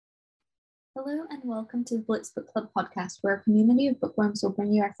Hello and welcome to the Blitz Book Club podcast, where a community of bookworms will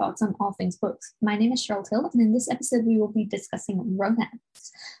bring you our thoughts on all things books. My name is Cheryl Till, and in this episode we will be discussing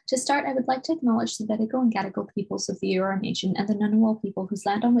romance. To start, I would like to acknowledge the Gadigal and Gadigal peoples of the Eora Nation and the Ngunnawal people whose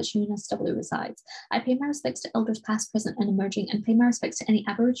land on which UNSW resides. I pay my respects to elders past, present, and emerging, and pay my respects to any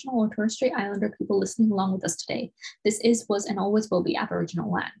Aboriginal or Torres Strait Islander people listening along with us today. This is, was, and always will be Aboriginal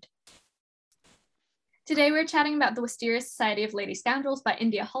land. Today we're chatting about The Wisteria Society of Lady Scoundrels by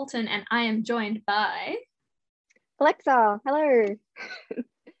India Halton, and I am joined by... Alexa, hello.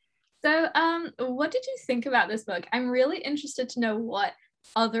 What did you think about this book? I'm really interested to know what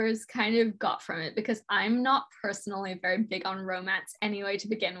others kind of got from it, because I'm not personally very big on romance anyway to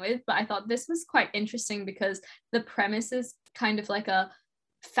begin with, but I thought this was quite interesting because the premise is kind of like a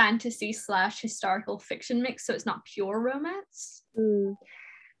fantasy / historical fiction mix, so it's not pure romance.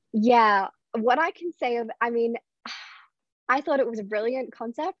 Yeah, what I can say I thought it was a brilliant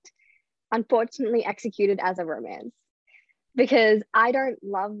concept, unfortunately executed as a romance, because I don't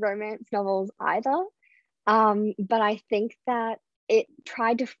love romance novels either, but I think that it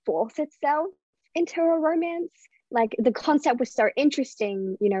tried to force itself into a romance. Like, the concept was so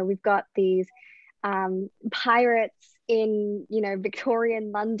interesting. We've got these pirates in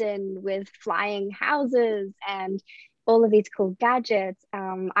Victorian London with flying houses and all of these cool gadgets.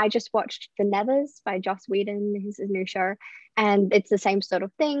 I just watched The Nevers by Joss Whedon, his new show, and it's the same sort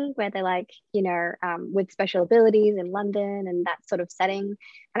of thing where they're with special abilities in London and that sort of setting,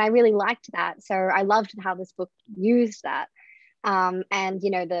 and I really liked that. So I loved how this book used that, and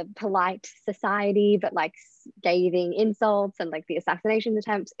the polite society but like scathing insults and like the assassination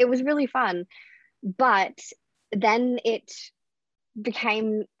attempts. It was really fun, but then it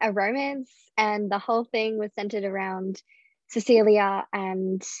became a romance, and the whole thing was centered around Cecilia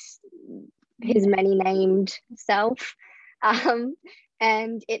and his many named self,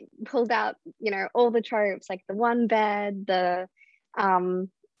 and it pulled out all the tropes, like the one bed, the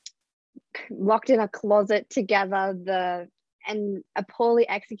locked in a closet together, and a poorly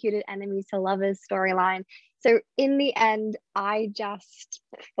executed enemies to lovers storyline. So in the end, I just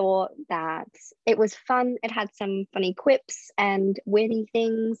thought that it was fun. It had some funny quips and witty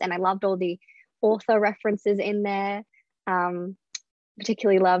things, and I loved all the author references in there.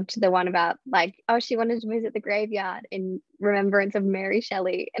 Particularly loved the one about she wanted to visit the graveyard in remembrance of Mary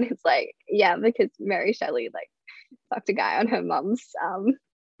Shelley, and it's like, yeah, because Mary Shelley fucked a guy on her mum's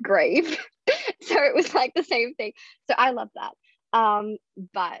grave. So it was like the same thing. So I love that.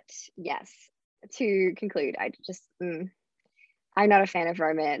 But yes, to conclude, I'm not a fan of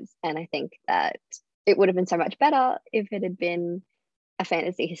romance, and I think that it would have been so much better if it had been a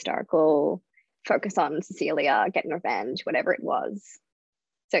fantasy historical focus on Cecilia getting revenge, whatever it was.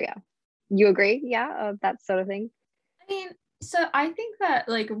 So yeah, you agree? Yeah, that sort of thing. I mean, so I think that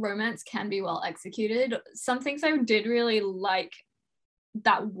romance can be well executed. Some things I did really like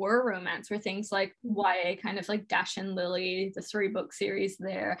that were romance were things like YA, kind of like Dash and Lily, the 3-book series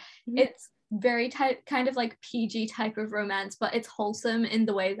there. Mm-hmm. It's very kind of like PG type of romance, but it's wholesome in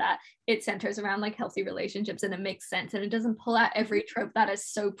the way that it centers around healthy relationships, and it makes sense, and it doesn't pull out every trope that is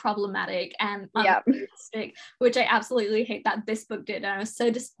so problematic and unrealistic, which I absolutely hate that this book did, and I was so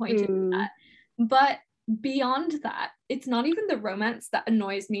disappointed in that. But beyond that, it's not even the romance that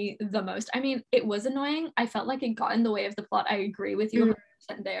annoys me the most. I mean, it was annoying. I felt like it got in the way of the plot. I agree with you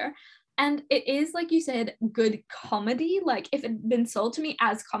 100% there. And it is, like you said, good comedy. If it had been sold to me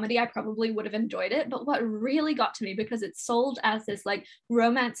as comedy, I probably would have enjoyed it. But what really got to me, because it's sold as this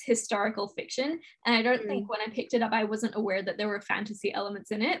romance historical fiction, and I don't think when I picked it up, I wasn't aware that there were fantasy elements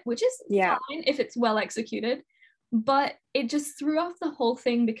in it, which is fine if it's well executed. But it just threw off the whole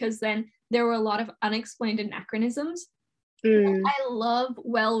thing, because then there were a lot of unexplained anachronisms. I love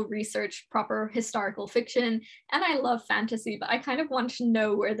well-researched, proper historical fiction, and I love fantasy, but I kind of want to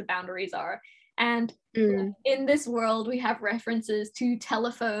know where the boundaries are. And in this world, we have references to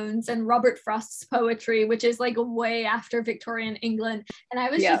telephones and Robert Frost's poetry, which is way after Victorian England. And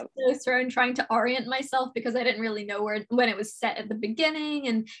I was just so thrown trying to orient myself, because I didn't really know when it was set at the beginning,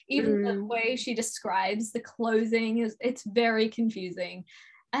 and even the way she describes the clothing it's very confusing.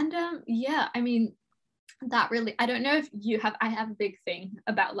 And I mean, that really, I don't know if I have a big thing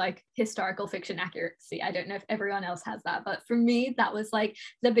about historical fiction accuracy. I don't know if everyone else has that, but for me that was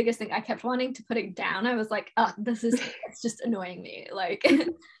the biggest thing. I kept wanting to put it down. I was like, oh, it's just annoying me,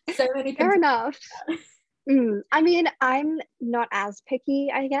 so many fair enough. I mean, I'm not as picky,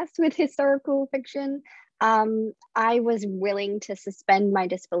 I guess, with historical fiction. I was willing to suspend my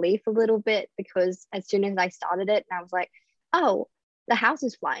disbelief a little bit, because as soon as I started it, and I was like, oh, the house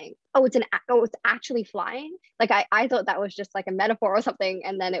is flying. Oh, it's actually flying. Like I thought that was just like a metaphor or something,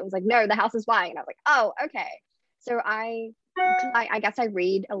 and then it was like, no, the house is flying, and I was like, oh, okay. So I guess I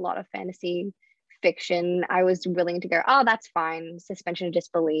read a lot of fantasy fiction. I was willing to go, oh, that's fine, suspension of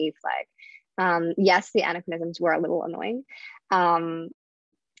disbelief. Like, yes, the anachronisms were a little annoying, um,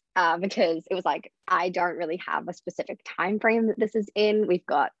 because it was like, I don't really have a specific time frame that this is in. We've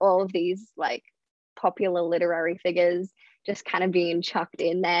got all of these like popular literary figures just kind of being chucked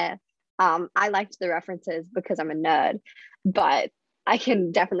in there. I liked the references because I'm a nerd, but I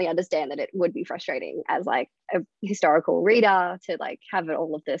can definitely understand that it would be frustrating as like a historical reader to like have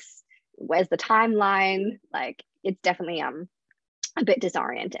all of this. Where's the timeline? Like, it's definitely a bit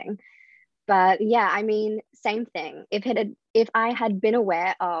disorienting. But yeah, I mean, same thing. If I had been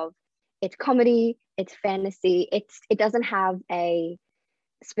aware of it's comedy, it's fantasy, it doesn't have a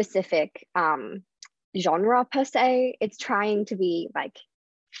specific genre per se. It's trying to be like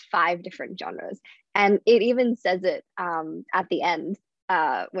 5 different genres, and it even says it at the end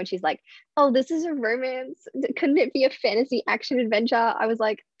when she's like, "Oh, this is a romance. Couldn't it be a fantasy action adventure?" I was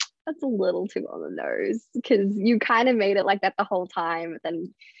like, "That's a little too on the nose because you kind of made it like that the whole time."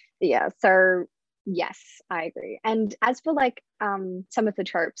 Then, yeah. So yes, I agree. And as for like some of the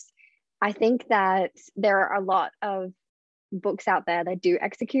tropes, I think that there are a lot of books out there that do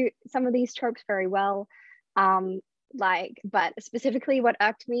execute some of these tropes very well. But specifically what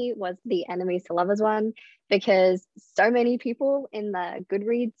irked me was the enemies to lovers one, because so many people in the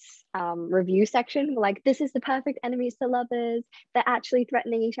Goodreads review section were like, this is the perfect enemies to lovers, they're actually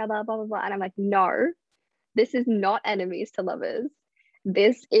threatening each other, blah blah blah. And I'm like, no, this is not enemies to lovers.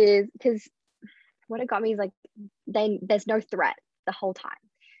 This is, because what it got me is like, there's no threat the whole time.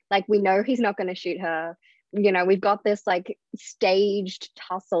 Like, we know he's not going to shoot her. You know, we've got this like staged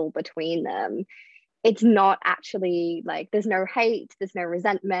tussle between them. It's not actually like, there's no hate, there's no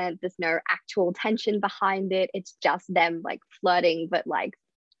resentment, there's no actual tension behind it. It's just them like flirting, but like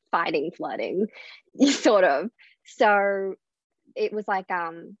fighting, flirting, sort of. So it was like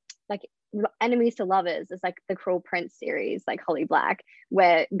enemies to lovers is like the Cruel Prince series, like Holly Black,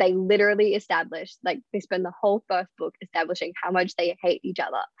 where they literally establish, like, they spend the whole first book establishing how much they hate each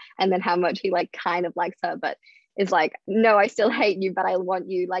other, and then how much he like kind of likes her, but is like, no, I still hate you, but I want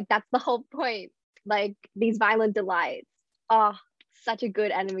you. Like, that's the whole point. Like, these violent delights. Oh, such a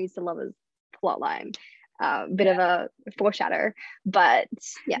good enemies to lovers plotline. Bit of a foreshadow, but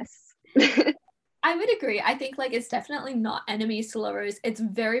yes. I would agree. I think like it's definitely not enemies to lovers. It's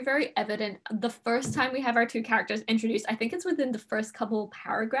very, very evident the first time we have our two characters introduced. I think it's within the first couple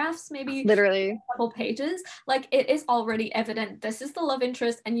paragraphs, maybe Literally a couple pages. Like, it is already evident this is the love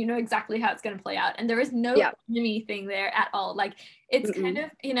interest, and you know exactly how it's going to play out. And there is no yeah. enemy thing there at all. Like, it's kind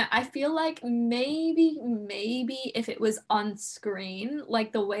of, you know, I feel like maybe if it was on screen,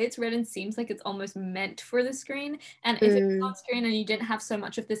 like the way it's written seems like it's almost meant for the screen. And if it was on screen and you didn't have so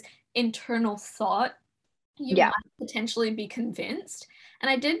much of this internal thought, you might potentially be convinced. And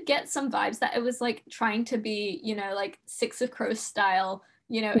I did get some vibes that it was like trying to be, you know, like Six of Crows style,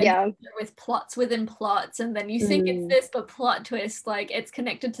 you know, with plots within plots, and then you think it's this, but plot twist, like it's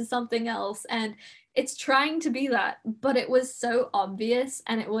connected to something else, and it's trying to be that, but it was so obvious,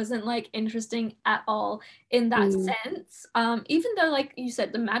 and it wasn't like interesting at all in that sense. Even though, like you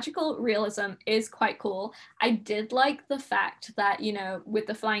said, the magical realism is quite cool. I did like the fact that, you know, with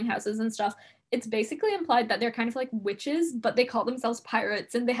the flying houses and stuff, it's basically implied that they're kind of like witches, but they call themselves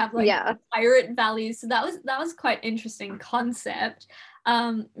pirates, and they have like pirate values. So that was quite interesting concept.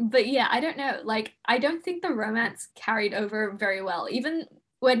 But yeah, I don't know. Like, I don't think the romance carried over very well, even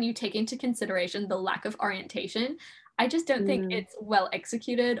when you take into consideration the lack of orientation. I just don't think it's well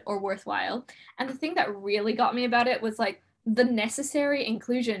executed or worthwhile. And the thing that really got me about it was like the necessary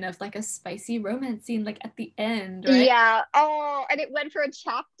inclusion of like a spicy romance scene like at the end, right? Yeah. Oh, and it went for a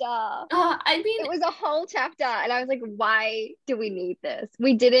chapter. I mean, it was a whole chapter, and I was like, why do we need this?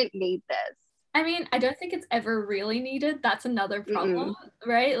 We didn't need this. I mean, I don't think it's ever really needed. That's another problem,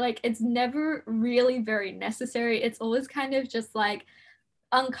 right? Like, it's never really very necessary. It's always kind of just like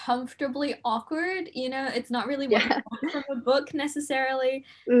uncomfortably awkward, you know? It's not really what you want from a book necessarily.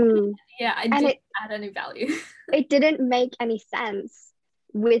 Yeah, I didn't add any value. It didn't make any sense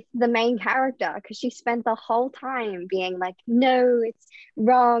with the main character, because she spent the whole time being like, no, it's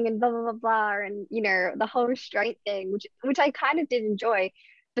wrong, and blah blah blah blah, and you know, the whole restraint thing, which I kind of did enjoy.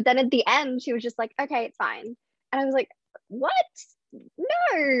 But then at the end, she was just like, okay, it's fine. And I was like, what?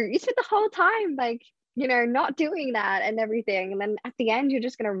 No, you spent the whole time, like, you know, not doing that and everything. And then at the end, you're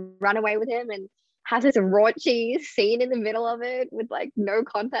just going to run away with him and have this raunchy scene in the middle of it with like no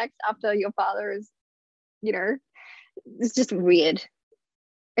context after your father is, you know, it's just weird.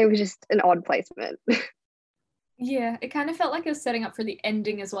 It was just an odd placement. Yeah, it kind of felt like it was setting up for the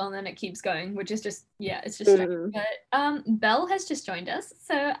ending as well, and then it keeps going, which is just, yeah, it's just strange. But Belle has just joined us,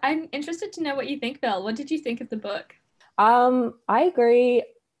 so I'm interested to know what you think, Belle. What did you think of the book? I agree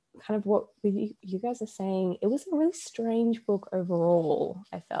kind of what you guys are saying. It was a really strange book overall,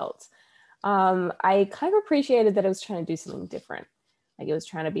 I felt. I kind of appreciated that it was trying to do something different. Like it was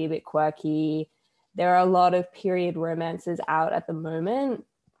trying to be a bit quirky. There are a lot of period romances out at the moment.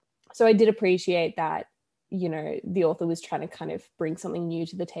 So I did appreciate that, you know, the author was trying to kind of bring something new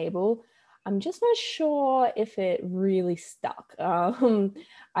to the table. I'm just not sure if it really stuck.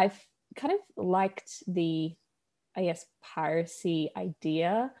 I've kind of liked the, I guess, piracy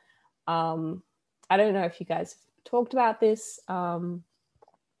idea. I don't know if you guys have talked about this.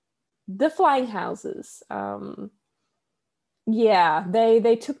 The flying houses. Yeah,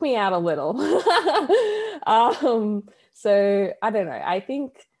 they took me out a little. So I don't know. I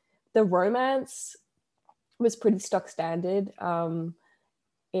think the romance was pretty stock standard.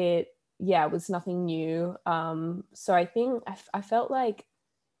 It was nothing new. So I think I felt like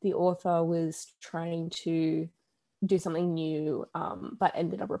the author was trying to do something new, but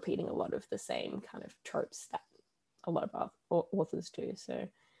ended up repeating a lot of the same kind of tropes that a lot of authors do. So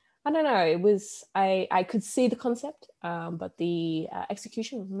I don't know. It was I could see the concept, but the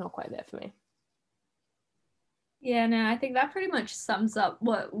execution not quite there for me. Yeah, no, I think that pretty much sums up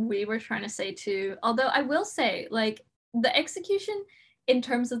what we were trying to say too. Although I will say, like, the execution in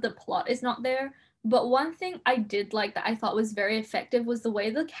terms of the plot is not there. But one thing I did like that I thought was very effective was the way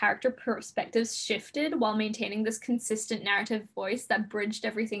the character perspectives shifted while maintaining this consistent narrative voice that bridged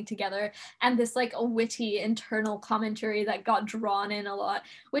everything together, and this like a witty internal commentary that got drawn in a lot,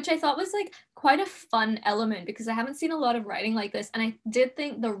 which I thought was like quite a fun element because I haven't seen a lot of writing like this. And I did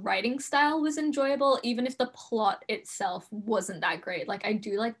think the writing style was enjoyable, even if the plot itself wasn't that great. Like, I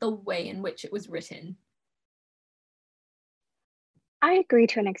do like the way in which it was written. I agree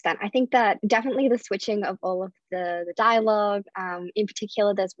to an extent. I think that definitely the switching of all of the dialogue, in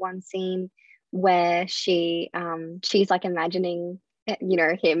particular, there's one scene where she's like imagining, you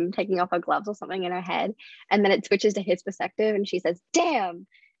know, him taking off her gloves or something in her head, and then it switches to his perspective, and she says, "Damn!"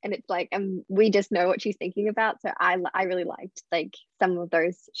 And it's like, we just know what she's thinking about. So I really liked like some of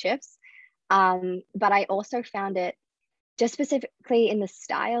those shifts, but I also found it just specifically in the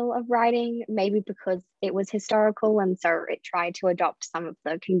style of writing, maybe because it was historical and so it tried to adopt some of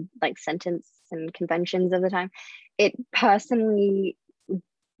the like sentence and conventions of the time. It personally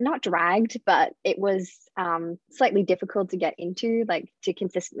not dragged, but it was slightly difficult to get into, like to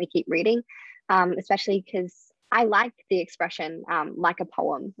consistently keep reading, especially because I like the expression like a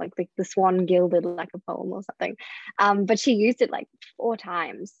poem, like the swan gilded like a poem or something. But she used it like 4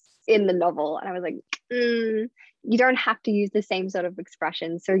 times in the novel, and I was like, you don't have to use the same sort of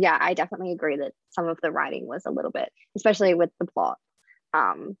expression. So yeah, I definitely agree that some of the writing was a little bit, especially with the plot,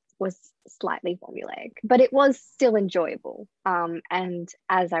 was slightly formulaic, but it was still enjoyable. And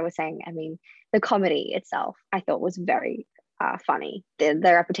as I was saying, I mean, the comedy itself, I thought was very funny. The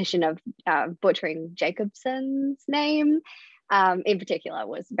repetition of butchering Jacobson's name, in particular,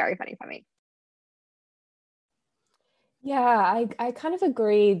 was very funny for me. Yeah, I kind of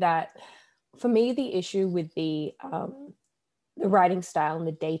agree that for me, the issue with the writing style and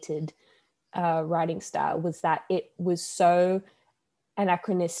the dated writing style was that it was so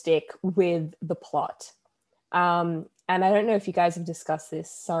anachronistic with the plot. And I don't know if you guys have discussed this,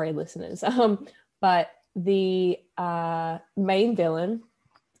 sorry listeners, but the main villain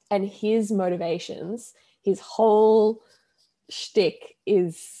and his motivations, his whole shtick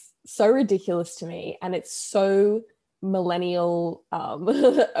is so ridiculous to me, and it's so millennial,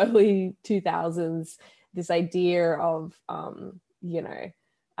 early 2000s, this idea of the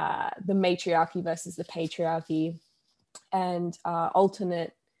matriarchy versus the patriarchy, and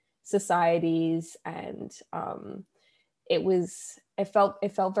alternate societies, and it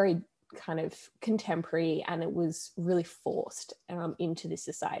felt very kind of contemporary, and it was really forced into this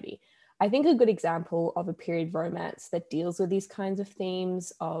society. I think a good example of a period romance that deals with these kinds of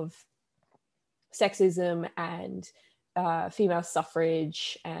themes of sexism and female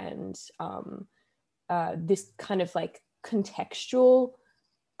suffrage and this kind of like contextual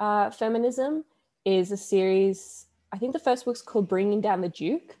feminism is a series. I think the first book's called Bringing Down the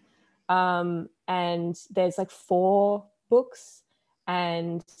Duke, and there's like 4 books,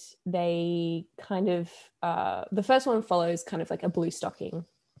 and they kind of the first one follows kind of like a blue stocking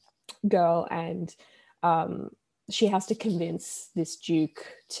girl, and she has to convince this duke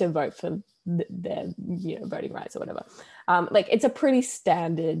to vote for their voting rights or whatever. Like, it's a pretty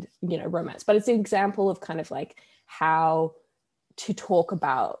standard romance, but it's an example of kind of like how to talk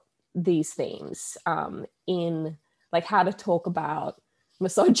about these themes in like how to talk about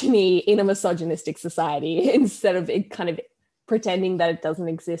misogyny in a misogynistic society instead of it kind of pretending that it doesn't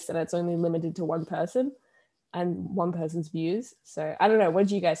exist and it's only limited to one person and one person's views. So I don't know, what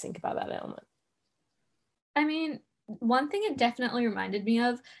do you guys think about that element? I mean, one thing it definitely reminded me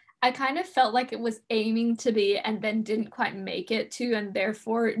of, I kind of felt like it was aiming to be and then didn't quite make it to, and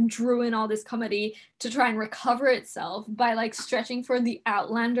therefore drew in all this comedy to try and recover itself by like stretching for the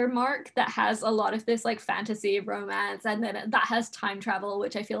Outlander mark that has a lot of this like fantasy romance, and then that has time travel,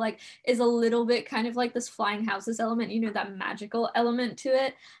 which I feel like is a little bit kind of like this flying houses element, you know, that magical element to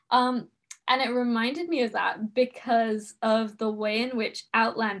it. And it reminded me of that because of the way in which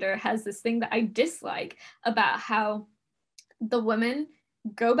Outlander has this thing that I dislike about how the women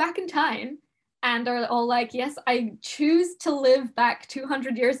go back in time and are all like, yes, I choose to live back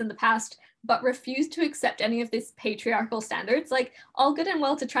 200 years in the past, but refuse to accept any of these patriarchal standards. Like, all good and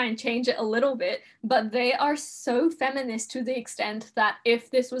well to try and change it a little bit, but they are so feminist to the extent that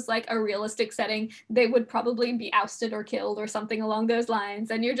if this was like a realistic setting, they would probably be ousted or killed or something along those lines.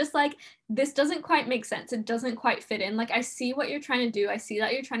 And you're just like, this doesn't quite make sense. It doesn't quite fit in. Like, I see what you're trying to do. I see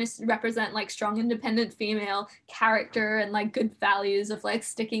that you're trying to represent like strong, independent female character and like good values of like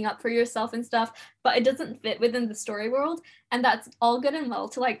sticking up for yourself and stuff, but it doesn't fit within the story world. And that's all good and well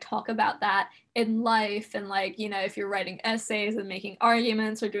to like talk about that in life, and like, you know, if you're writing essays and making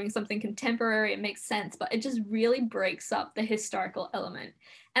arguments or doing something contemporary, it makes sense, but it just really breaks up the historical element.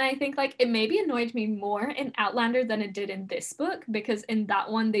 And I think like it maybe annoyed me more in Outlander than it did in this book, because in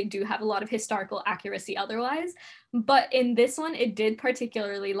that one they do have a lot of historical accuracy otherwise, but in this one it did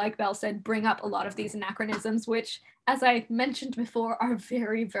particularly, like Belle said, bring up a lot of these anachronisms, which, as I mentioned before, are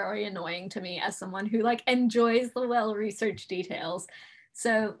very, very annoying to me as someone who like enjoys the well-researched details.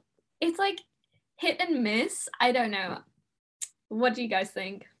 So it's like hit and miss. I don't know. What do you guys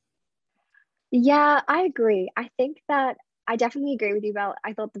think? Yeah, I agree. I think that I definitely agree with you about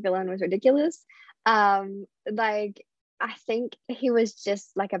I thought the villain was ridiculous. Like I think he was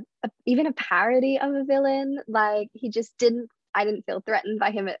just like even a parody of a villain. Like he just didn't I didn't feel threatened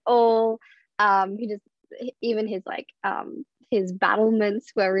by him at all. He just even his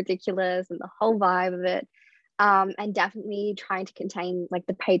battlements were ridiculous and the whole vibe of it. And definitely trying to contain like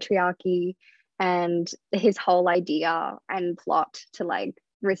the patriarchy and his whole idea and plot to like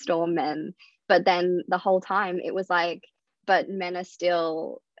restore men. But then the whole time it was like, but men are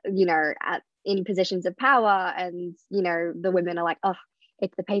still, you know, in positions of power, and you know the women are like, oh,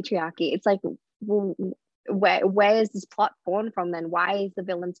 it's the patriarchy. It's like, well, where is this plot born from then? Why is the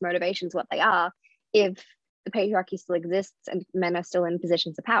villain's motivations what they are if the patriarchy still exists and men are still in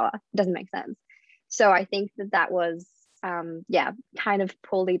positions of power? It doesn't make sense. So I think that was kind of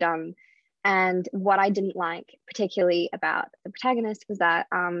poorly done. And what I didn't like particularly about the protagonist was that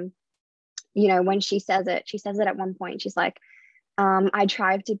you know, when she says it at one point, she's like, I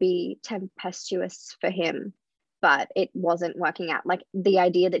tried to be tempestuous for him, but it wasn't working out. Like the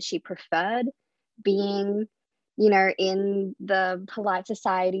idea that she preferred being, you know, in the polite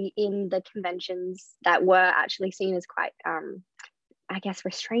society, in the conventions that were actually seen as quite, I guess,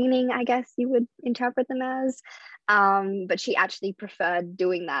 restraining, I guess you would interpret them as. But she actually preferred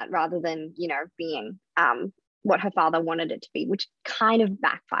doing that rather than, you know, being what her father wanted it to be, which kind of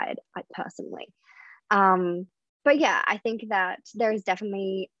backfired, like, personally. But yeah, I think that there is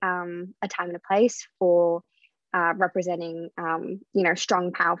definitely a time and a place for representing, you know,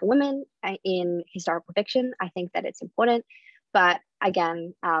 strong, powerful women in historical fiction. I think that it's important. But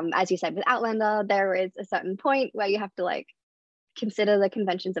again, as you said, with Outlander, there is a certain point where you have to like consider the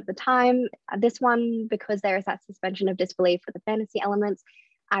conventions of the time. This one, because there is that suspension of disbelief for the fantasy elements,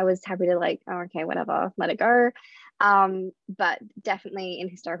 I was happy to like, oh, okay, whatever, let it go. But definitely in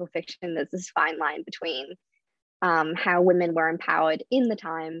historical fiction, there's this fine line between how women were empowered in the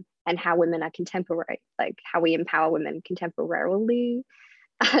time and how women are contemporary, like how we empower women contemporarily.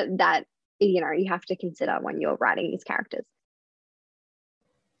 That, you know, you have to consider when you're writing these characters.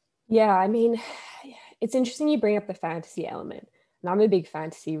 Yeah, I mean, it's interesting you bring up the fantasy element. And I'm a big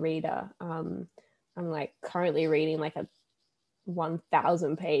fantasy reader. I'm like currently reading like a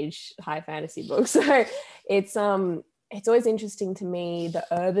 1,000 page high fantasy book. So it's always interesting to me, the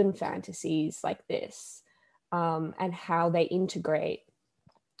urban fantasies like this, and how they integrate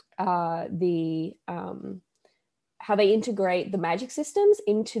how they integrate the magic systems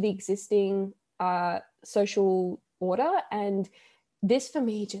into the existing social order. And this for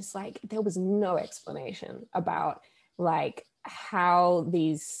me, just like, there was no explanation about like how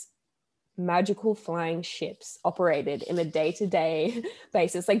these magical flying ships operated in a day-to-day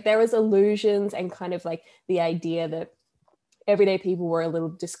basis. Like there was illusions and kind of like the idea that everyday people were a little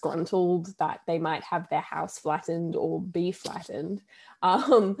disgruntled that they might have their house flattened or be flattened.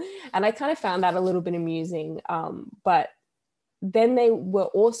 And I kind of found that a little bit amusing. But then they were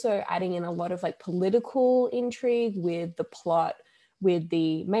also adding in a lot of like political intrigue with the plot, with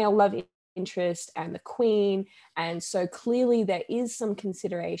the male love interest and the queen. And so clearly there is some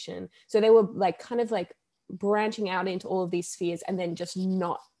consideration. So they were like kind of like branching out into all of these spheres and then just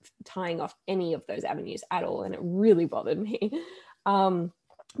not tying off any of those avenues at all. And it really bothered me.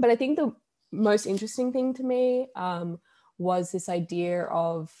 But I think the most interesting thing to me was this idea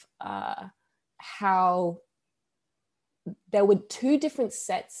of how there were two different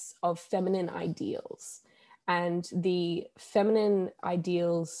sets of feminine ideals. And the feminine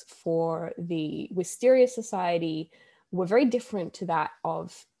ideals for the Wisteria Society were very different to that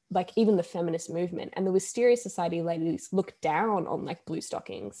of like even the feminist movement. And the Wisteria Society ladies looked down on like blue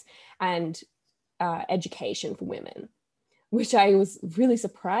stockings and education for women, which I was really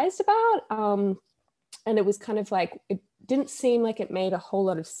surprised about. And it was kind of like, it didn't seem like it made a whole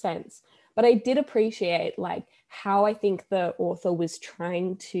lot of sense. But I did appreciate like how I think the author was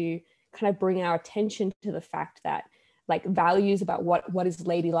trying to kind of bring our attention to the fact that like values about what is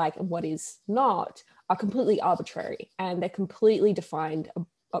ladylike and what is not are completely arbitrary, and they're completely defined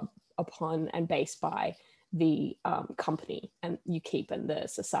upon and based by the company and you keep and the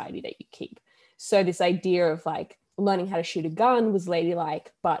society that you keep. So this idea of like learning how to shoot a gun was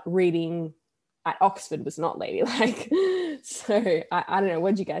ladylike, but reading at Oxford was not ladylike. So I don't know,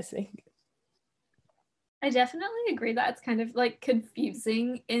 what do you guys think? I definitely agree that it's kind of like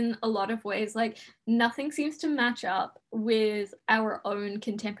confusing in a lot of ways. Like nothing seems to match up with our own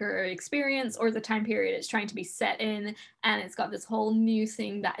contemporary experience or the time period it's trying to be set in. And it's got this whole new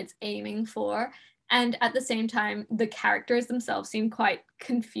thing that it's aiming for. And at the same time, the characters themselves seem quite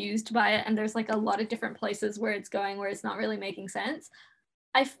confused by it. And there's like a lot of different places where it's going where it's not really making sense.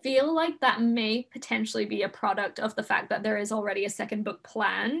 I feel like that may potentially be a product of the fact that there is already a second book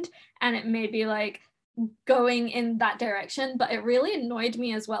planned, and it may be like going in that direction. But it really annoyed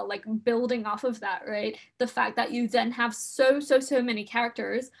me as well, like building off of that, right? The fact that you then have so many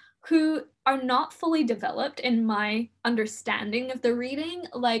characters who are not fully developed in my understanding of the reading.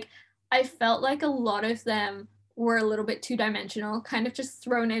 Like I felt like a lot of them were a little bit two-dimensional, kind of just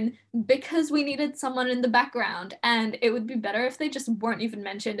thrown in because we needed someone in the background, and it would be better if they just weren't even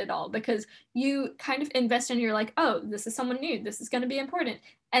mentioned at all, because you kind of invest in, you're like, oh, this is someone new, this is going to be important,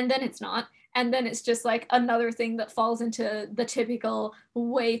 and then it's not, and then it's just like another thing that falls into the typical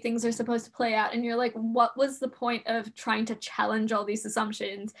way things are supposed to play out, and you're like, what was the point of trying to challenge all these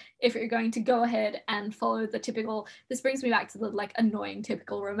assumptions if you're going to go ahead and follow the typical, this brings me back to the like annoying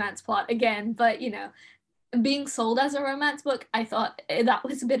typical romance plot again, but you know, being sold as a romance book, I thought that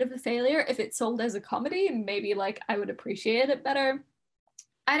was a bit of a failure. If it's sold as a comedy, maybe like I would appreciate it better.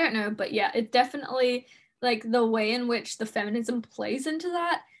 I don't know, but yeah, it definitely, like the way in which the feminism plays into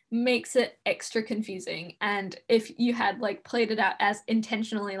that makes it extra confusing. And if you had like played it out as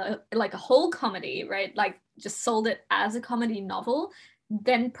intentionally like a whole comedy, right, like just sold it as a comedy novel,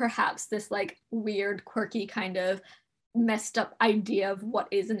 then perhaps this like weird quirky kind of messed up idea of what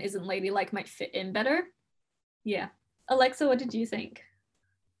is and isn't ladylike might fit in better. Yeah. Alexa, what did you think?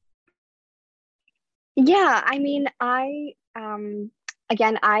 Yeah, I mean,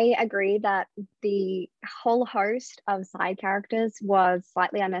 again, I agree that the whole host of side characters was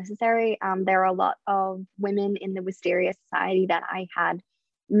slightly unnecessary. There are a lot of women in the Wisteria Society that I had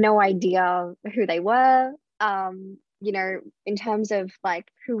no idea who they were. You know, in terms of like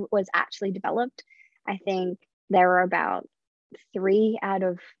who was actually developed, I think there were about 3 out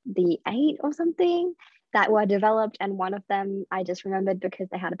of the 8 or something that were developed, and one of them I just remembered because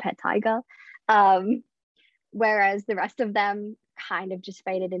they had a pet tiger. Whereas the rest of them kind of just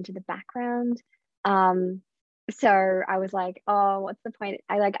faded into the background. So I was like, oh, what's the point?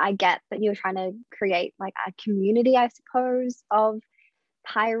 I get that you're trying to create like a community, I suppose, of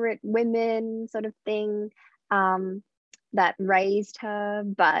pirate women sort of thing, that raised her,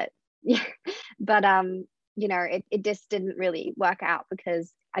 but but you know, it just didn't really work out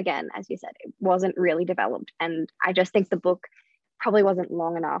because, again, as you said, it wasn't really developed. And I just think the book probably wasn't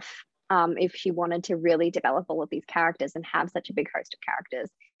long enough, if she wanted to really develop all of these characters and have such a big host of characters,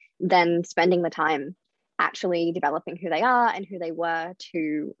 then spending the time actually developing who they are and who they were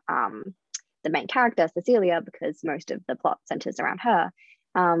to the main character, Cecilia, because most of the plot centers around her,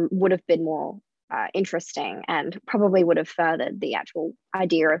 would have been more interesting, and probably would have furthered the actual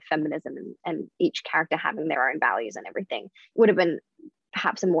idea of feminism and each character having their own values and everything. Would have been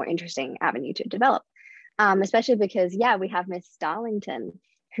perhaps a more interesting avenue to develop. Especially because, yeah, we have Miss Darlington,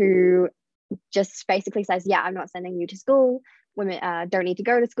 who just basically says, yeah, I'm not sending you to school. Women don't need to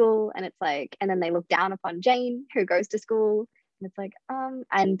go to school. And it's like, and then they look down upon Jane, who goes to school. And it's like,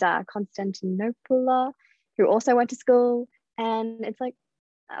 and Constantinople, who also went to school. And it's like,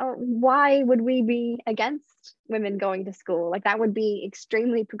 why would we be against women going to school? Like, that would be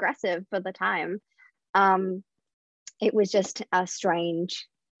extremely progressive for the time. It was just a strange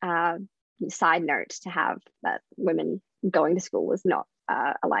side note to have, that women going to school was not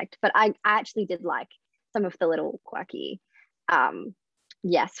liked. But I actually did like some of the little quirky,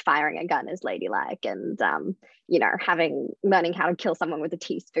 yes, firing a gun is ladylike, and you know, learning how to kill someone with a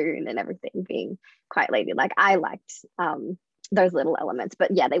teaspoon and everything being quite ladylike. I liked those little elements,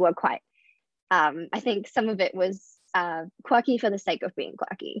 but yeah, they were quite, I think some of it was quirky for the sake of being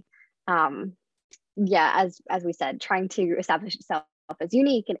quirky. Yeah, as we said, trying to establish itself as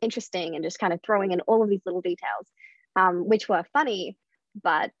unique and interesting, and just kind of throwing in all of these little details, which were funny,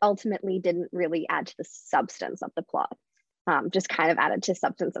 but ultimately didn't really add to the substance of the plot. Just kind of added to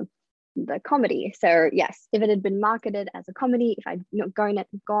substance of the comedy. So yes, if it had been marketed as a comedy, if I'd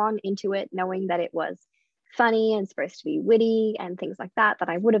gone into it knowing that it was funny and supposed to be witty and things like that,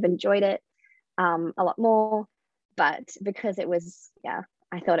 I would have enjoyed it a lot more. But because it was, yeah,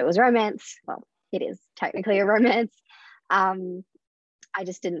 I thought it was romance. Well, it is technically a romance. I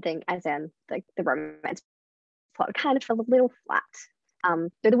just didn't think, as in the romance plot kind of fell a little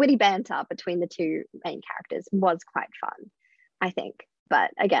flat. The witty banter between the two main characters was quite fun, I think.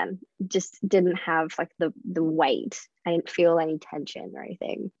 But again, just didn't have like the weight. I didn't feel any tension or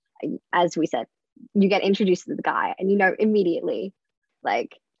anything. As we said, you get introduced to the guy and you know immediately,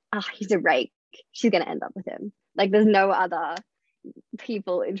 like, oh, he's a rake. She's going to end up with him. Like, there's no other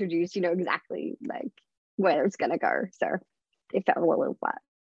people introduced, you know exactly like where it's going to go. So it felt a little flat.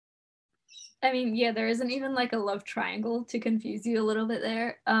 I mean, yeah, there isn't even like a love triangle to confuse you a little bit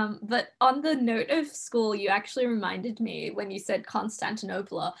there. But on the note of school, you actually reminded me when you said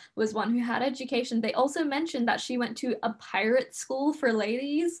Constantinople was one who had education. They also mentioned that she went to a pirate school for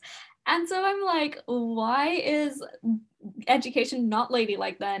ladies. And so I'm like, why is education not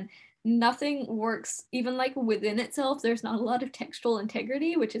ladylike then? Nothing works even like within itself. There's not a lot of textual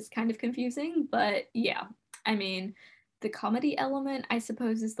integrity, which is kind of confusing. But yeah, I mean, the comedy element, I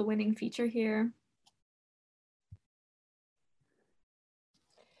suppose, is the winning feature here.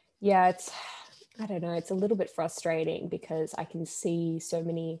 Yeah, I don't know, it's a little bit frustrating because I can see so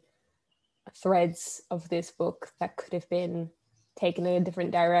many threads of this book that could have been taken in a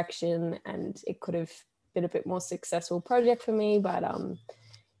different direction, and it could have been a bit more successful project for me. But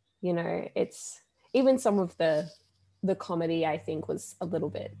you know, it's even some of the comedy I think was a little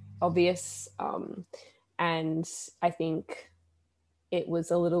bit obvious, and I think it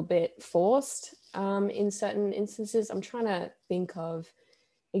was a little bit forced in certain instances. I'm trying to think of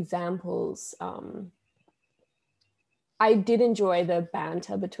examples. I did enjoy the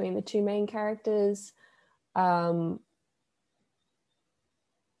banter between the two main characters, but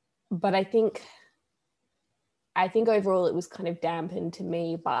I think overall it was kind of dampened to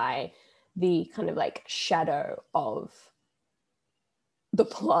me by the kind of like shadow of the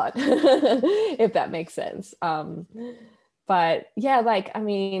plot, if that makes sense. But yeah, like, I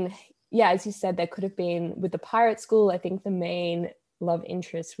mean, yeah, as you said, there could have been, with the pirate school, I think the main love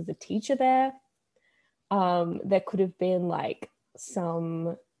interest was a teacher there. There could have been like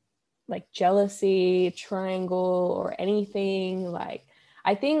some like jealousy triangle or anything. Like,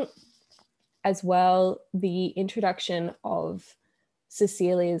 I think as well, the introduction of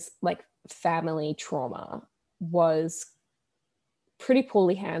Cecilia's like family trauma was pretty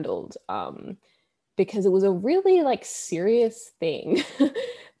poorly handled, because it was a really like serious thing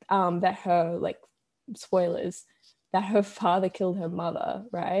that her, like, spoilers, that her father killed her mother,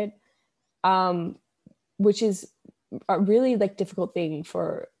 right? Which is a really like difficult thing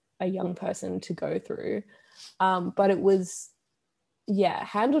for a young person to go through. But it was, yeah,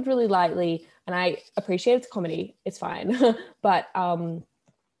 handled really lightly, and I appreciate the comedy. It's fine. But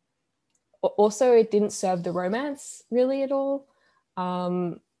also it didn't serve the romance really at all.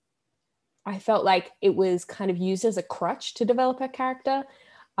 I felt like it was kind of used as a crutch to develop her character,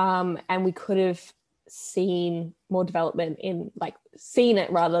 and we could have seen more development in like seeing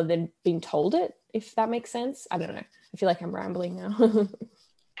it rather than being told it, if that makes sense. I don't know. I feel like I'm rambling now.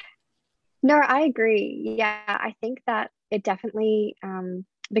 No, I agree. Yeah, I think that it definitely,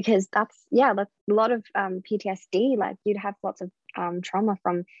 because that's a lot of PTSD. Like, you'd have lots of trauma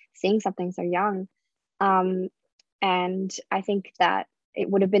from seeing something so young. And I think that it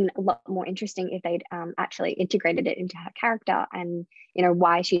would have been a lot more interesting if they'd actually integrated it into her character, and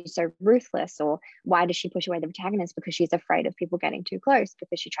why she's so ruthless, or why does she push away the protagonist because she's afraid of people getting too close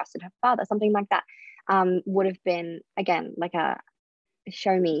because she trusted her father, something like that. Would have been, again, like a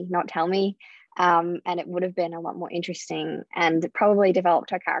show me, not tell me. And it would have been a lot more interesting and probably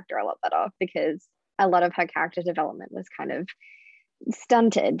developed her character a lot better, because a lot of her character development was kind of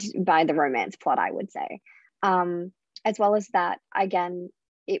stunted by the romance plot, I would say. As well as that, again,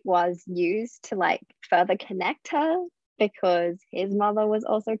 it was used to like further connect her, because his mother was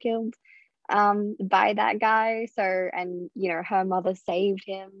also killed by that guy. So, and her mother saved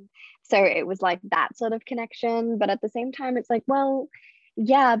him. So it was like that sort of connection. But at the same time, it's like, well,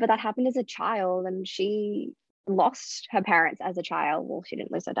 yeah, but that happened as a child, and she lost her parents as a child. Well, she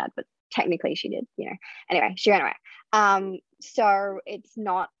didn't lose her dad, but technically she did, Anyway, she ran away. So it's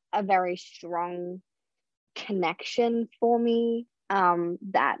not a very strong connection for me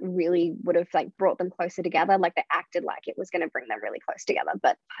that really would have like brought them closer together. Like they acted like it was going to bring them really close together,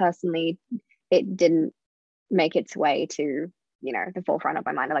 but personally it didn't make its way to the forefront of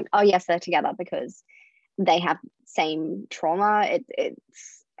my mind. Like, oh yes, they're together because they have same trauma.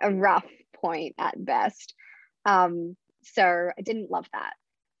 It's a rough point at best. So I didn't love that.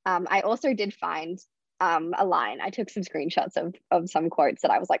 I also did find a line. I took some screenshots of some quotes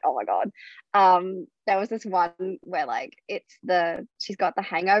that I was like, oh my God. There was this one where like she's got the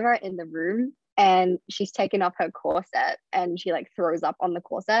hangover in the room, and she's taken off her corset, and she like throws up on the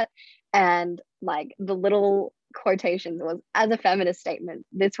corset, and like the little quotations was, as a feminist statement,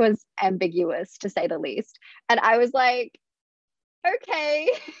 this was ambiguous to say the least. And I was like, okay.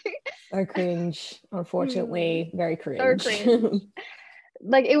 So cringe, unfortunately. Very cringe. So cringe.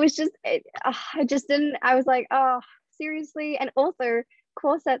 Like it was just I just didn't. I was like, oh, seriously. And also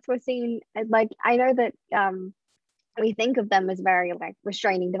corsets were seen as, like, I know that we think of them as very like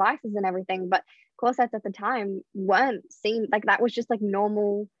restraining devices and everything, but corsets at the time weren't seen like that. Was just like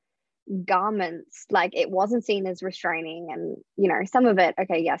normal garments. Like it wasn't seen as restraining. And some of it,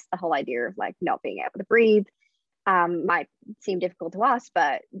 okay, yes, the whole idea of like not being able to breathe might seem difficult to us,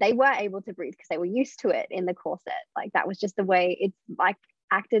 but they were able to breathe because they were used to it in the corset. Like that was just the way it's like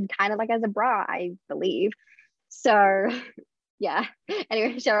acted, kind of like as a bra, I believe. So yeah.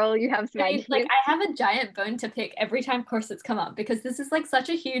 Anyway, Cheryl, you have some ideas. Like I have a giant bone to pick every time corsets come up, because this is like such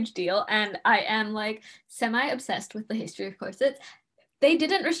a huge deal, and I am like semi-obsessed with the history of corsets. They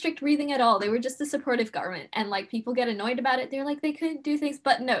didn't restrict breathing at all. They were just a supportive garment, and like people get annoyed about it. They're like, they couldn't do things,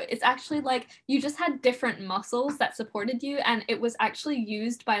 but no, it's actually like you just had different muscles that supported you, and it was actually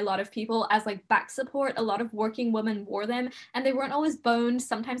used by a lot of people as like back support. A lot of working women wore them, and they weren't always boned.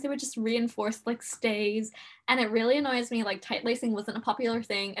 Sometimes they were just reinforced like stays. And it really annoys me, like tight lacing wasn't a popular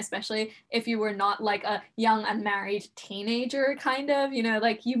thing, especially if you were not like a young unmarried teenager kind of,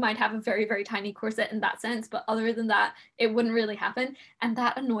 like you might have a very, very tiny corset in that sense, but other than that, it wouldn't really happen. And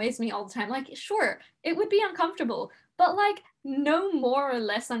that annoys me all the time. Like, sure, it would be uncomfortable, but like no more or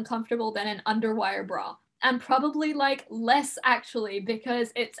less uncomfortable than an underwire bra. And probably like less actually,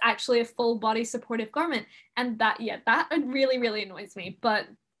 because it's actually a full body supportive garment. And that really, really annoys me. But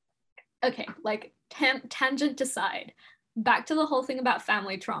okay, like tangent aside, back to the whole thing about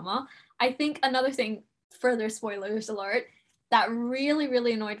family trauma. I think another thing, further spoilers alert, that really,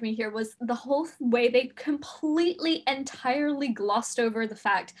 really annoyed me here was the whole way they completely, entirely glossed over the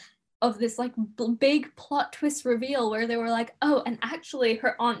fact of this like big plot twist reveal where they were like, oh, and actually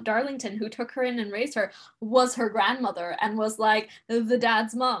her Aunt Darlington, who took her in and raised her, was her grandmother and was like the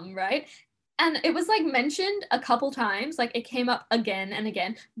dad's mom, right? And it was like mentioned a couple times, like it came up again and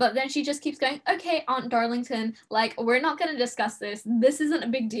again, but then she just keeps going, okay, Aunt Darlington, like we're not going to discuss this. This isn't a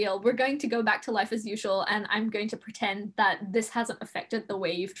big deal. We're going to go back to life as usual, and I'm going to pretend that this hasn't affected the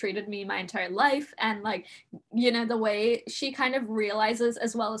way you've treated me my entire life. And like, the way she kind of realizes,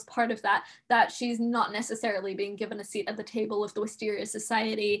 as well as part of that, that she's not necessarily being given a seat at the table of the Wisteria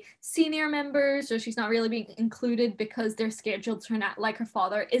Society senior members, or she's not really being included because they're scheduled to turn out like her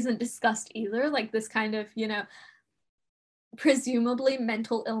father, isn't discussed either. Like this kind of, presumably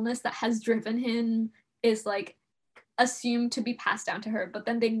mental illness that has driven him is like assumed to be passed down to her, but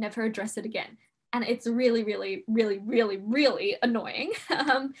then they never address it again. And it's really, really, really, really, really annoying.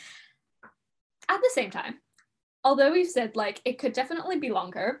 At the same time, although we've said like it could definitely be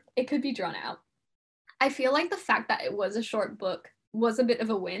longer, it could be drawn out, I feel like the fact that it was a short book was a bit of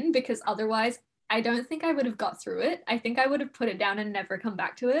a win, because otherwise I don't think I would have got through it. I think I would have put it down and never come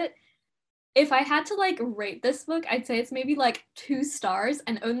back to it. If I had to like rate this book, I'd say it's maybe like 2 stars,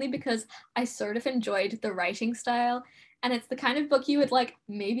 and only because I sort of enjoyed the writing style, and it's the kind of book you would like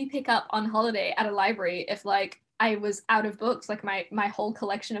maybe pick up on holiday at a library if like I was out of books, like my whole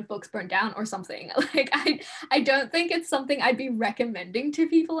collection of books burned down or something. Like I don't think it's something I'd be recommending to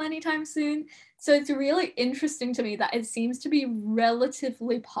people anytime soon. So it's really interesting to me that it seems to be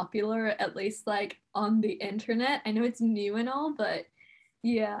relatively popular, at least like on the internet. I know it's new and all, but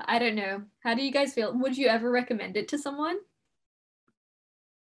yeah, I don't know. How do you guys feel? Would you ever recommend it to someone?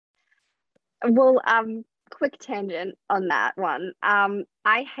 Well, quick tangent on that one.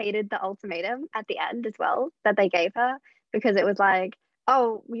 I hated the ultimatum at the end as well that they gave her, because it was like,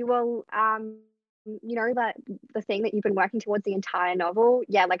 oh, we will, that the thing that you've been working towards the entire novel,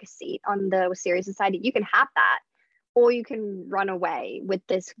 yeah, like a seat on the Serious Society, you can have that, or you can run away with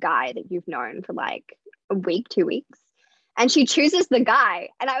this guy that you've known for like a week, 2 weeks. And she chooses the guy.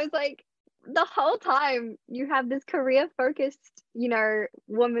 And I was like, the whole time you have this career focused,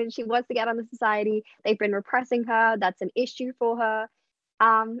 woman. She wants to get on the society. They've been repressing her. That's an issue for her.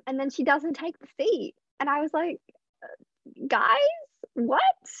 And then she doesn't take the seat. And I was like, guys, what?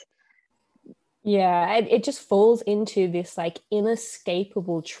 Yeah, it just falls into this like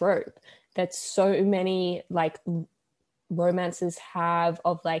inescapable trope that so many like romances have,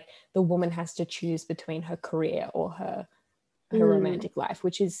 of like the woman has to choose between her career or her romantic life,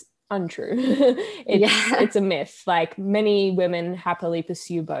 which is untrue. It's a myth. Like many women happily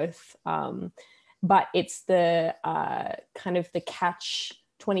pursue both, but it's the kind of the catch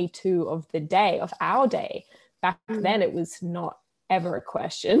 22 of the day, of our day. Back then it was not ever a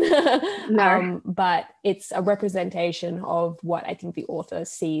question. No. But it's a representation of what I think the author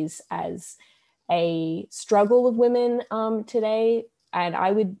sees as a struggle of women today. And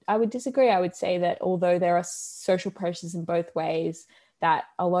I would disagree. I would say that although there are social pressures in both ways, that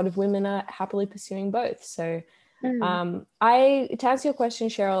a lot of women are happily pursuing both. So to answer your question,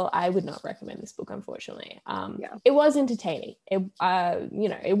 Cheryl, I would not recommend this book, unfortunately. It was entertaining.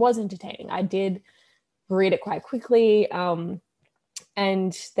 It was entertaining. I did read it quite quickly.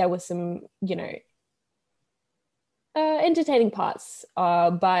 And there were some, entertaining parts,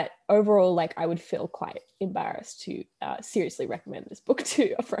 but overall, like, I would feel quite embarrassed to seriously recommend this book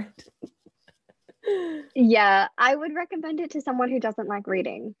to a friend. Yeah, I would recommend it to someone who doesn't like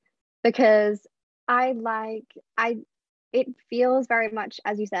reading, because it feels very much,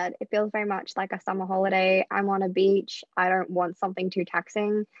 as you said, it feels very much like a summer holiday. I'm on a beach. I don't want something too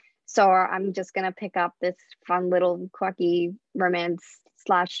taxing. So I'm just going to pick up this fun little quirky romance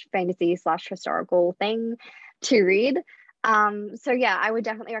slash fantasy slash historical thing to read. So yeah, I would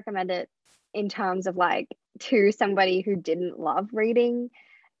definitely recommend it in terms of like to somebody who didn't love reading,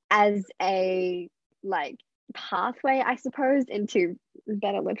 as a like pathway, I suppose, into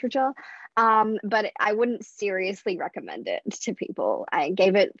better literature. But I wouldn't seriously recommend it to people. I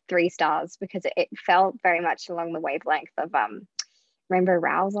gave it 3 stars because it felt very much along the wavelength of Rainbow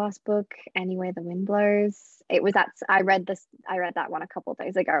Rowell's last book, Anywhere the Wind Blows. It was I read that one a couple of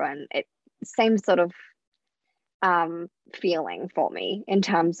days ago, and it same sort of feeling for me in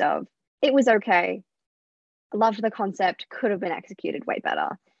terms of it was okay. I loved the concept, could have been executed way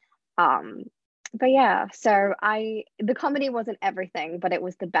better. But yeah, so the comedy wasn't everything, but it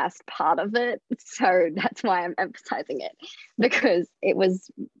was the best part of it. So that's why I'm emphasizing it, because it was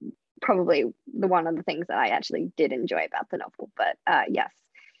probably one of the things that I actually did enjoy about the novel. But yes,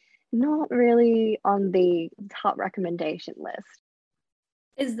 not really on the top recommendation list.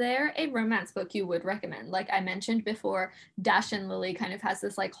 Is there a romance book you would recommend? Like I mentioned before, Dash and Lily kind of has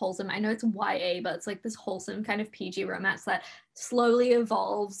this like wholesome, I know it's YA, but it's like this wholesome kind of PG romance that slowly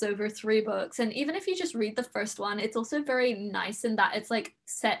evolves over 3 books. And even if you just read the first one, it's also very nice in that it's like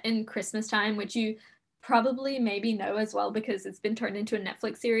set in Christmas time, which you probably maybe know as well because it's been turned into a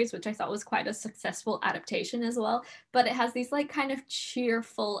Netflix series, which I thought was quite a successful adaptation as well. But it has these like kind of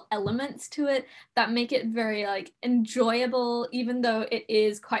cheerful elements to it that make it very like enjoyable, even though it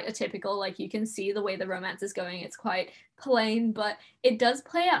is quite atypical. Like you can see the way the romance is going, it's quite plain, but it does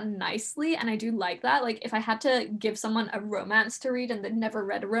play out nicely, and I do like that. Like if I had to give someone a romance to read and they'd never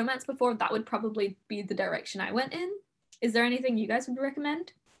read a romance before, that would probably be the direction I went in. Is there anything you guys would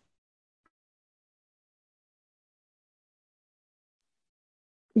recommend?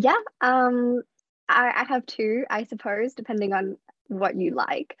 Yeah, I have 2, I suppose, depending on what you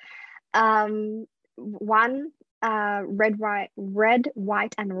like. One, Red,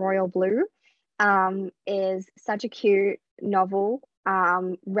 White, and Royal Blue, is such a cute novel,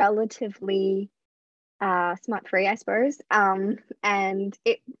 relatively smart free, I suppose. And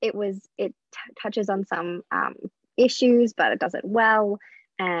it touches on some issues, but it does it well,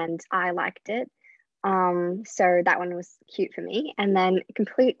 and I liked it. So that one was cute for me. And then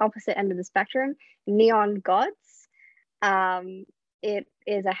complete opposite end of the spectrum, Neon Gods. It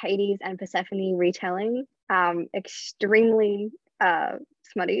is a Hades and Persephone retelling, extremely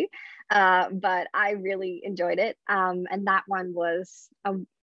smutty, but I really enjoyed it. And that one was a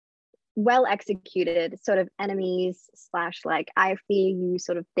well executed sort of enemies slash like I fear you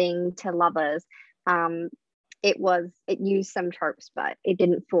sort of thing to lovers. Um, it used some tropes, but it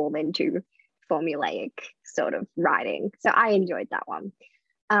didn't fall into formulaic sort of writing. So I enjoyed that one.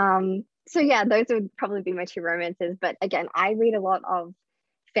 So yeah, those would probably be my two romances. But again, I read a lot of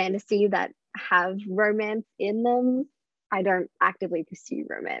fantasy that have romance in them. I don't actively pursue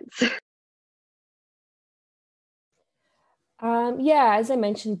romance. Yeah, as I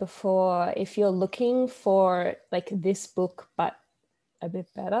mentioned before, if you're looking for like this book, but a bit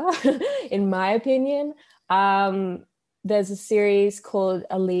better, in my opinion, there's a series called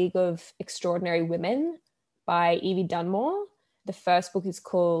A League of Extraordinary Women by Evie Dunmore. The first book is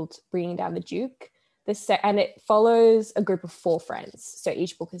called Bringing Down the Duke. And it follows a group of 4 friends. So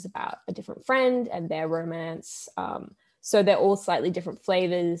each book is about a different friend and their romance. So they're all slightly different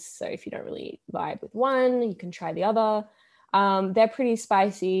flavors. So if you don't really vibe with one, you can try the other. They're pretty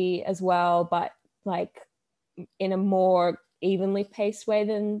spicy as well, but like in a more evenly paced way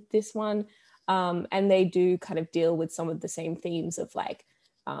than this one. And they do kind of deal with some of the same themes of like,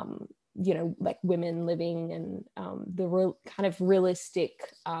 like women living and the real kind of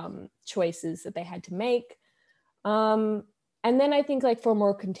realistic choices that they had to make. And then I think like for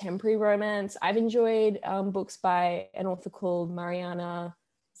more contemporary romance, I've enjoyed books by an author called Mariana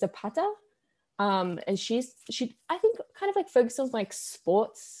Zapata. And she I think kind of like focuses on like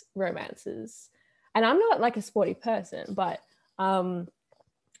sports romances. And I'm not like a sporty person, but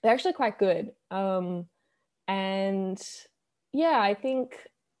they're actually quite good. And yeah, I think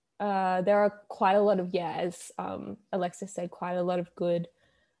there are quite a lot of, as Alexis said, quite a lot of good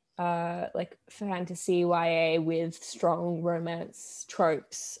like fantasy YA with strong romance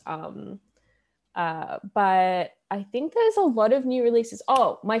tropes. But I think there's a lot of new releases.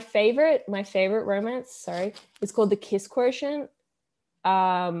 Oh, my favorite romance, sorry, is called The Kiss Quotient.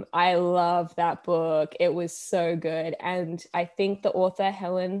 I love that book. It was so good. And I think the author,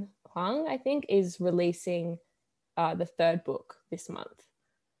 Helen Huang, I think, is releasing the 3rd book this month.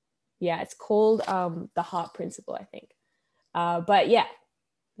 Yeah, it's called The Heart Principle, I think. But yeah,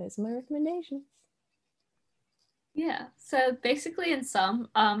 those are my recommendations. Yeah, so basically in sum,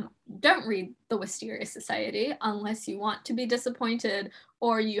 don't read The Wisteria Society unless you want to be disappointed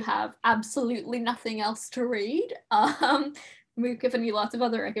or you have absolutely nothing else to read. We've given you lots of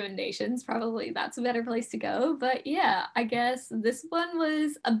other recommendations. Probably that's a better place to go. But yeah, I guess this one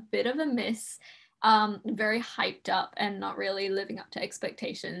was a bit of a miss. Very hyped up and not really living up to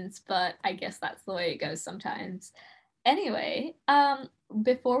expectations, but I guess that's the way it goes sometimes. Anyway,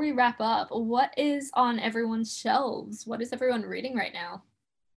 before we wrap up, what is on everyone's shelves? What is everyone reading right now?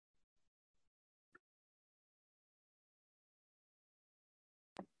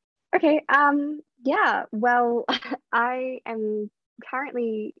 Okay, yeah, well, I am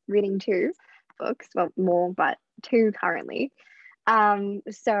currently reading 2 books, well, more, but 2 currently.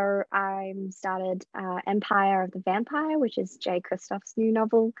 So I'm started Empire of the Vampire, which is Jay Kristoff's new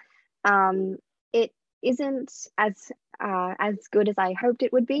novel. It isn't as good as I hoped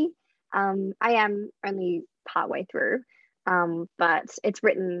it would be. I am only partway through, but it's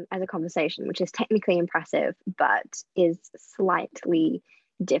written as a conversation, which is technically impressive, but is slightly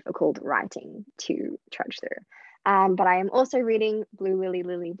difficult writing to trudge through. But I am also reading Blue Lily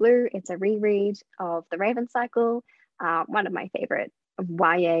Lily Blue. It's a reread of The Raven Cycle, one of my favorite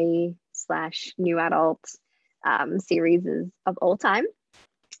YA slash new adult series of all time.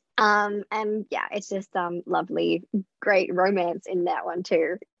 And yeah, it's just lovely, great romance in that one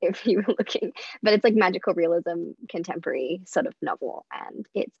too, if you were looking. But it's like magical realism, contemporary sort of novel, and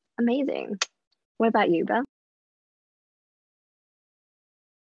it's amazing. What about you, Belle?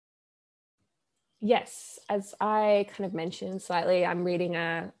 Yes, as I kind of mentioned slightly, I'm reading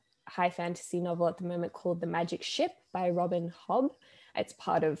a high fantasy novel at the moment called The Magic Ship by Robin Hobb. It's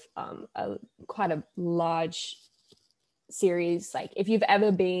part of quite a large series. Like if you've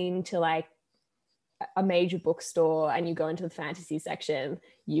ever been to like a major bookstore and you go into the fantasy section,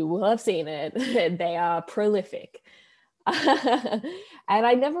 you will have seen it. They are prolific. And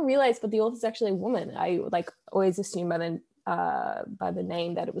I never realized, but the author's actually a woman. I like always assumed by the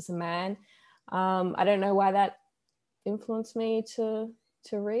name that it was a man. I don't know why that influenced me to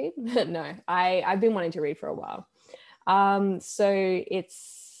read. No, I've been wanting to read for a while. So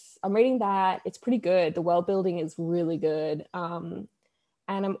I'm reading that. It's pretty good. The world building is really good. And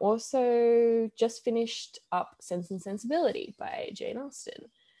I'm also just finished up Sense and Sensibility by Jane Austen,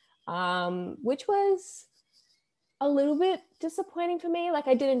 which was a little bit disappointing for me. Like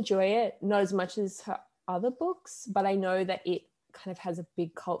I did enjoy it, not as much as other books, but I know that it kind of has a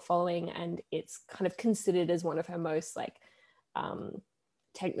big cult following, and it's kind of considered as one of her most like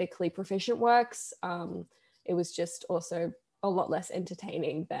technically proficient works. It was just also a lot less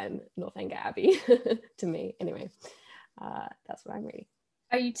entertaining than Northanger Abbey to me. Anyway, that's what I'm reading.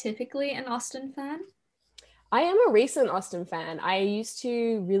 Are you typically an Austen fan? I am a recent Austen fan. I used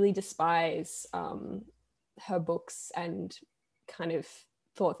to really despise her books and kind of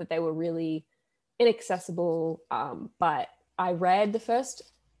thought that they were really inaccessible. But I read the first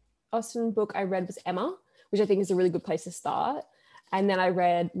Austen book I read was Emma, which I think is a really good place to start. And then I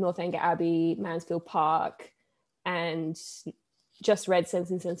read Northanger Abbey, Mansfield Park, and just read Sense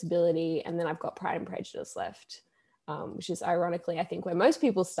and Sensibility. And then I've got Pride and Prejudice left, which is ironically, I think, where most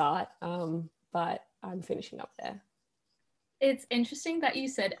people start. But I'm finishing up there. It's interesting that you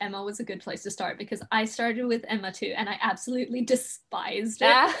said Emma was a good place to start, because I started with Emma too, and I absolutely despised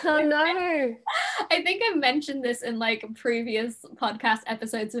it. Oh no. I think I mentioned this in like previous podcast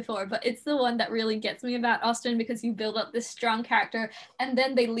episodes before, but it's the one that really gets me about Austen, because you build up this strong character and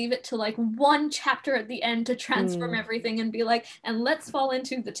then they leave it to like one chapter at the end to transform everything and be like, and let's fall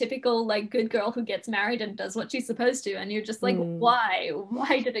into the typical like good girl who gets married and does what she's supposed to. And you're just like, why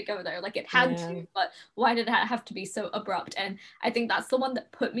did it go there? Like it had to, but why did it have to be so abrupt? And I think that's the one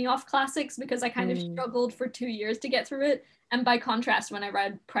that put me off classics, because I kind of struggled for 2 years to get through it. And by contrast, when I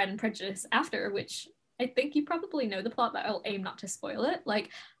read Pride and Prejudice after, which I think you probably know the plot, but I'll aim not to spoil it, like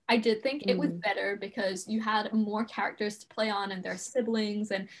I did think it was better because you had more characters to play on and their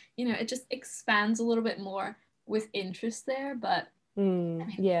siblings, and you know, it just expands a little bit more with interest there. But I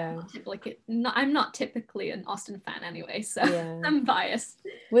mean, yeah, I'm not typically an Austen fan anyway, so I'm biased.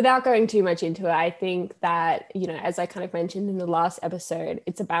 Without going too much into it, I think that, you know, as I kind of mentioned in the last episode,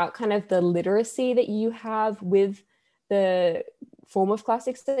 it's about kind of the literacy that you have with the form of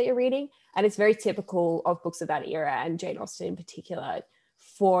classics that you're reading. And it's very typical of books of that era, and Jane Austen in particular,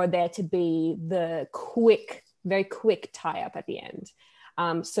 for there to be the very quick tie-up at the end.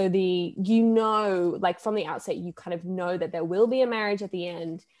 So like from the outset, you kind of know that there will be a marriage at the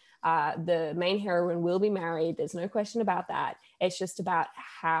end. The main heroine will be married. There's no question about that. It's just about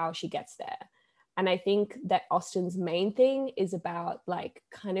how she gets there. And I think that Austen's main thing is about like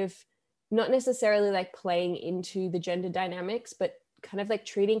kind of not necessarily like playing into the gender dynamics, but kind of like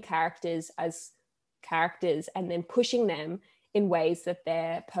treating characters as characters and then pushing them in ways that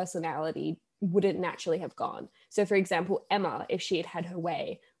their personality wouldn't naturally have gone. So for example, Emma, if she had had her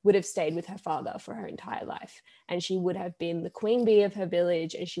way, would have stayed with her father for her entire life, and she would have been the queen bee of her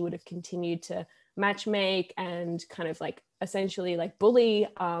village, and she would have continued to matchmake and kind of like essentially like bully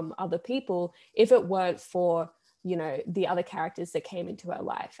other people if it weren't for, you know, the other characters that came into her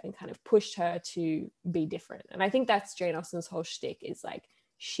life and kind of pushed her to be different. And I think that's Jane Austen's whole shtick, is like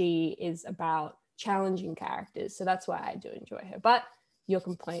she is about challenging characters. So that's why I do enjoy her. But your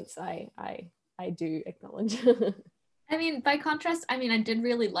complaints, I do acknowledge. I mean, by contrast, I mean, I did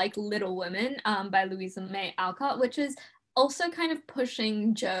really like Little Women by Louisa May Alcott, which is also kind of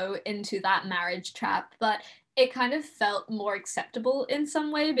pushing Jo into that marriage trap, but it kind of felt more acceptable in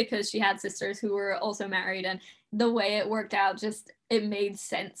some way because she had sisters who were also married, and the way it worked out, just it made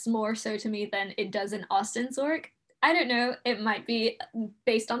sense more so to me than it does in Austen's work. I don't know, it might be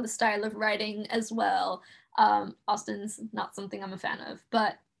based on the style of writing as well. Austen's not something I'm a fan of,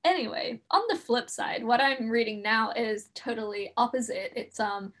 but anyway, on the flip side, what I'm reading now is totally opposite. It's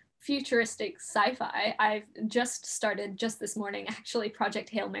futuristic sci-fi. I've just started just this morning, actually, Project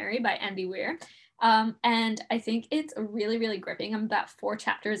Hail Mary by Andy Weir. And I think it's really, really gripping. I'm about 4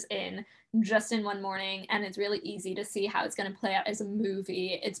 chapters in just in one morning, and it's really easy to see how it's going to play out as a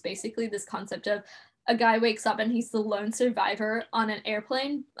movie. It's basically this concept of a guy wakes up and he's the lone survivor on an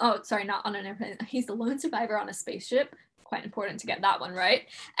airplane. Oh, sorry, not on an airplane. He's the lone survivor on a spaceship. Quite important to get that one right.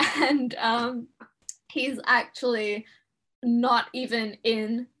 And he's actually not even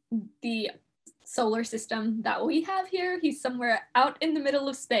in the solar system that we have here. He's somewhere out in the middle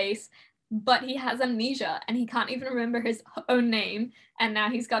of space, but he has amnesia and he can't even remember his own name. And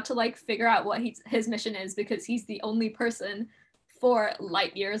now he's got to like figure out what his mission is, because he's the only person 4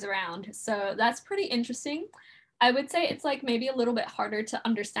 light years around. So that's pretty interesting. I would say it's like maybe a little bit harder to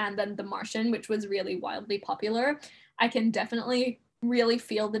understand than The Martian, which was really wildly popular. I can definitely really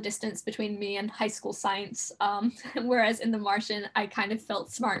feel the distance between me and high school science. Whereas in The Martian, I kind of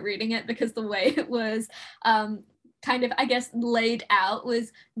felt smart reading it because the way it was kind of, I guess, laid out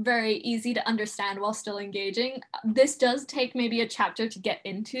was very easy to understand while still engaging. This does take maybe a chapter to get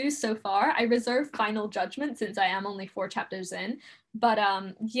into so far. I reserve final judgment since I am only 4 chapters in. But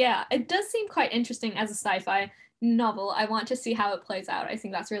yeah, it does seem quite interesting as a sci-fi novel. I want to see how it plays out. I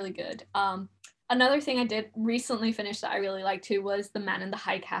think that's really good. Another thing I did recently finish that I really liked too was The Man in the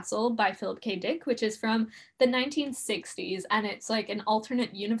High Castle by Philip K. Dick, which is from the 1960s. And it's like an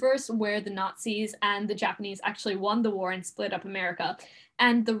alternate universe where the Nazis and the Japanese actually won the war and split up America.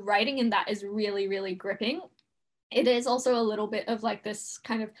 And the writing in that is really, really gripping. It is also a little bit of like this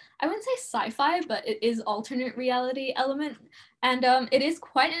kind of, I wouldn't say sci-fi, but it is alternate reality element. And it is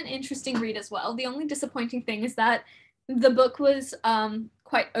quite an interesting read as well. The only disappointing thing is that the book was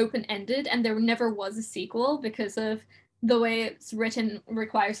quite open-ended and there never was a sequel because of the way it's written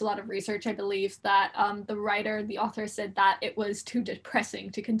requires a lot of research. I believe that the author said that it was too depressing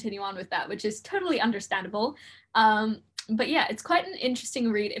to continue on with that, which is totally understandable. But yeah, it's quite an interesting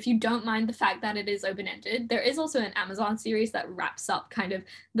read if you don't mind the fact that it is open-ended. There is also an Amazon series that wraps up kind of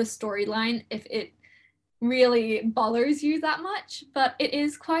the storyline if it really bothers you that much, but it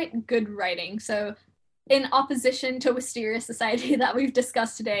is quite good writing. So in opposition to Wisteria Society that we've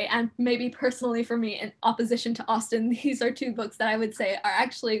discussed today, and maybe personally for me, in opposition to Austen, these are two books that I would say are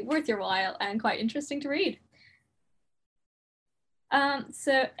actually worth your while and quite interesting to read.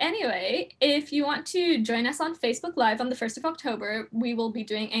 So anyway, if you want to join us on Facebook Live on the 1st of October, we will be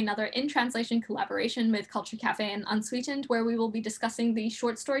doing another In Translation collaboration with Culture Cafe and Unsweetened, where we will be discussing the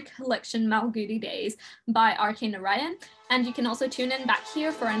short story collection Malgudi Days by R.K. Narayan. And you can also tune in back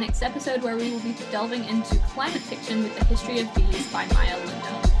here for our next episode, where we will be delving into climate fiction with the history of bees by Maya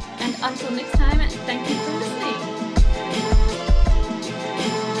Lunde. And until next time, thank you for listening.